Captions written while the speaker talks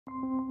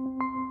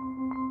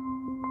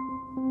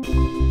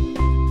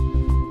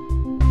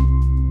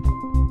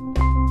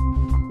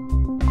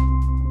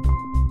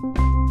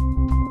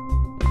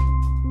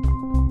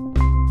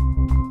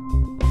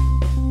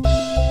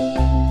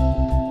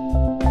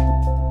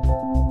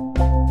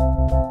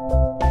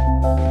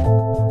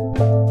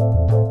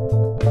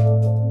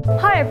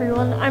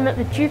I'm at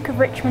the Duke of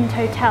Richmond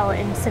Hotel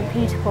in St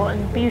Peter Port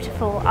in the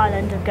beautiful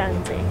island of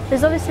Guernsey.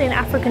 There's obviously an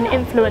African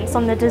influence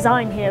on the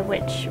design here,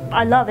 which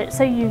I love. It's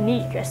so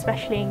unique,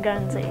 especially in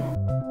Guernsey.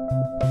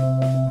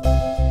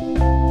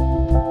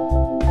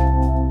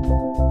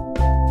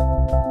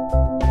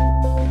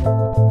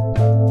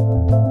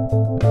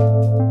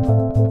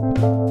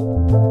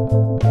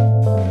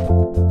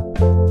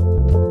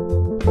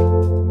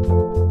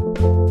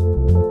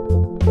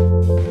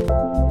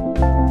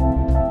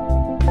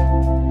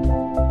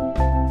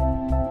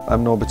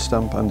 I'm Norbert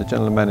Stump. I'm the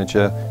General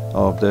Manager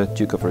of the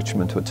Duke of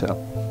Richmond Hotel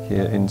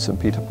here in St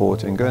Peter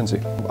Port in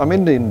Guernsey. I'm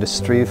in the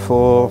industry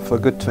for a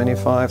good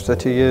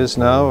 25-30 years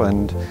now,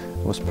 and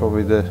was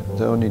probably the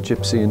only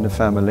gypsy in the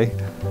family,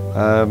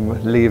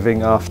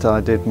 leaving after I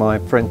did my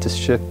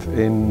apprenticeship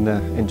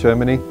in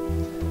Germany,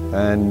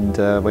 and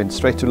went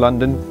straight to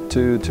London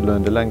to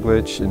learn the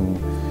language and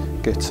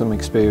get some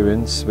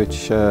experience,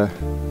 which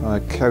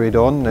I carried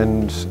on,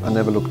 and I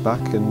never looked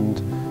back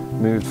and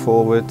moved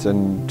forward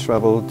and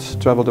travelled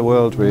the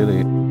world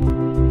really.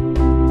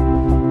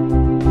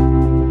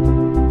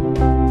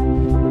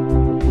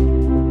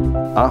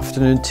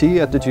 Afternoon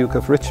tea at the Duke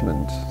of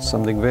Richmond,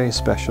 something very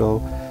special,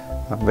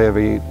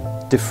 very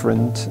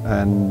different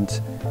and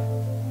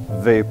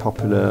very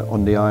popular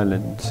on the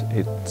island.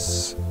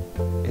 It's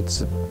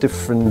a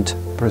different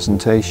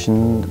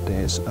presentation.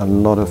 There's a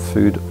lot of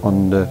food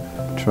on the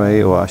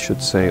tray, or I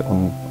should say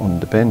on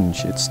the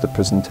bench. It's the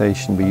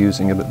presentation. We're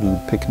using a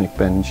little picnic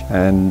bench,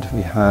 and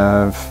we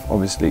have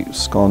obviously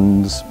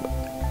scones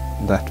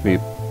that we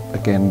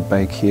again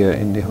bake here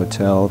in the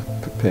hotel,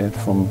 prepared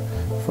from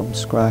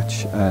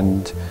scratch,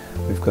 and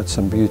we've got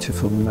some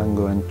beautiful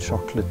mango and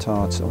chocolate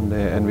tarts on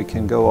there, and we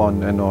can go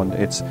on and on.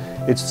 It's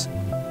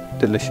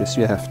delicious.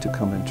 You have to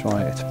come and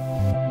try it.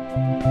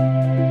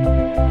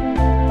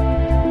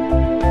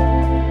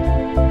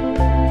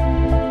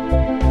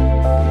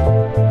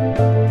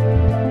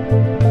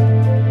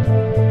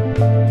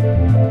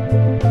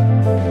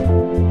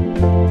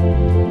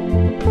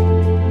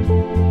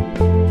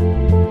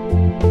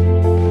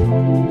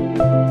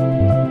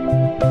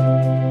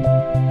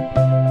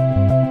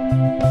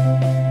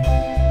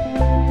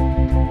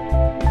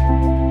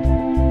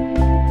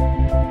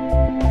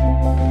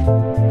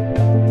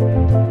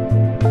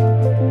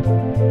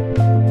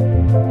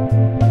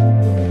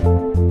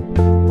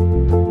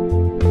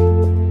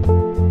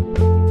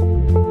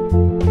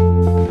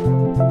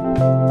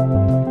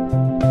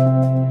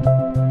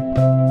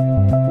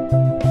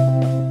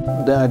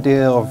 The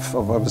idea of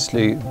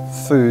obviously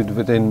food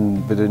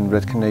within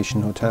Red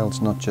Carnation hotels,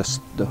 not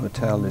just the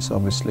hotel, is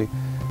obviously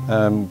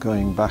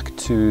going back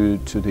to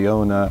the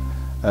owner,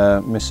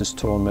 Mrs.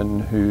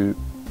 Tolman, who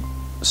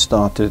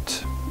started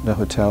the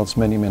hotels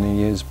many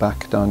years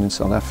back down in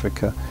South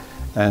Africa,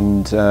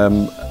 and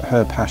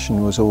her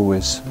passion was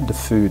always the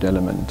food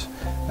element,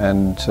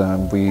 and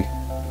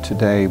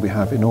today we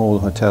have in all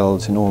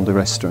hotels, in all the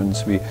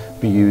restaurants, we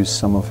use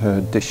some of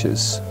her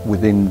dishes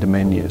within the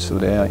menu, so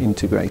they are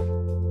integrated.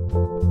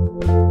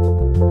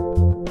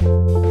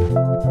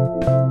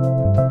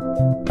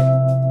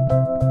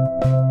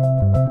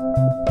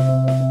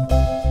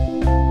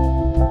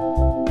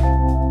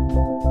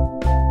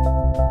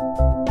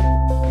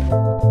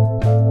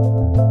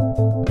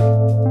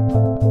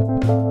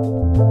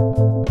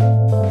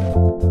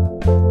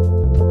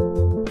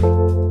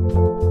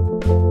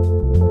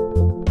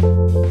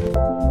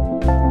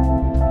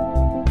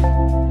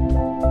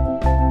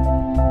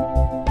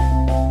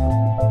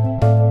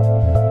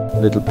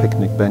 Little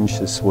picnic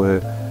benches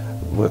were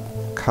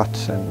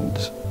cut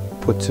and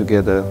put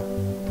together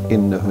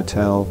in the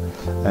hotel,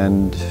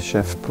 and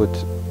chef put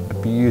a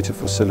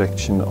beautiful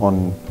selection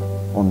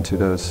onto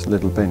those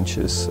little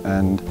benches,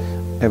 and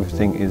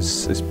everything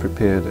is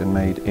prepared and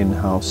made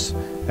in-house,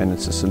 and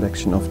it's a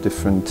selection of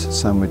different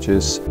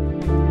sandwiches.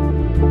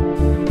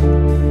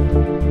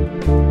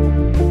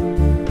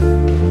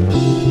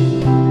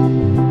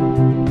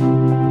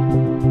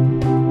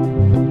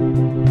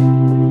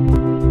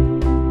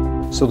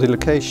 So the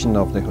location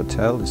of the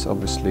hotel is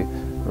obviously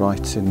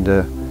right in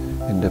the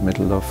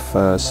middle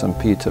of St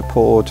Peter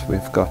Port.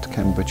 We've got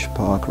Cambridge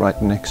Park right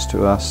next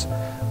to us.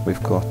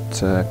 We've got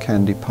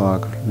Candy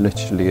Park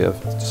literally a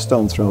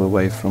stone's throw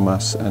away from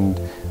us, and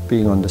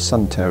being on the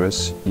Sun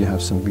Terrace, you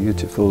have some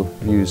beautiful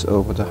views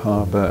over the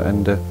harbour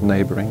and the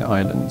neighbouring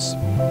islands.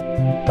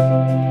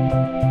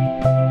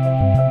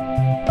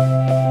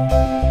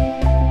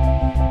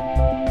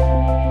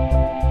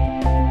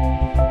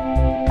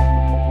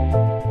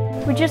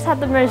 We just had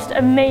the most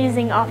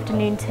amazing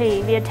afternoon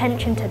tea. The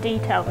attention to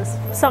detail was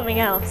something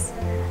else.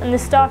 And the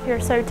staff here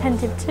are so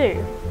attentive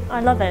too. I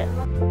love it.